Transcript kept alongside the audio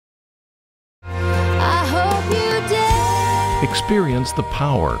Experience the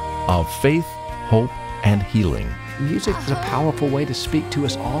power of faith, hope, and healing. Music is a powerful way to speak to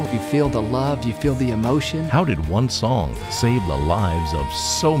us all. You feel the love, you feel the emotion. How did one song save the lives of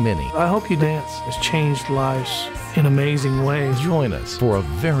so many? I Hope You Dance has changed lives in amazing ways. Join us for a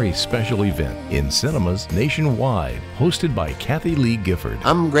very special event in cinemas nationwide, hosted by Kathy Lee Gifford.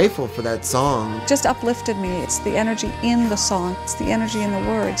 I'm grateful for that song. Just uplifted me. It's the energy in the song. It's the energy in the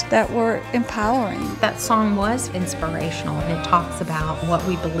words that were empowering. That song was inspirational, and it talks about what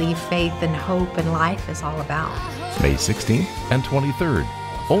we believe faith and hope and life is all about. May 16th and 23rd,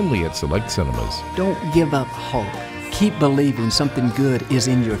 only at select cinemas. Don't give up hope. Keep believing something good is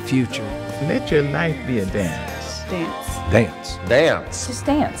in your future. Let your life be a dance. Dance. Dance. Dance. Just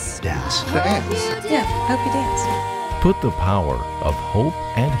dance. Dance. Dance. Yeah, hope you dance. Put the power of hope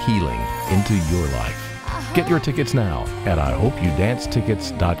and healing into your life. Get your tickets now at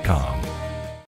IHopeYouDanceTickets.com.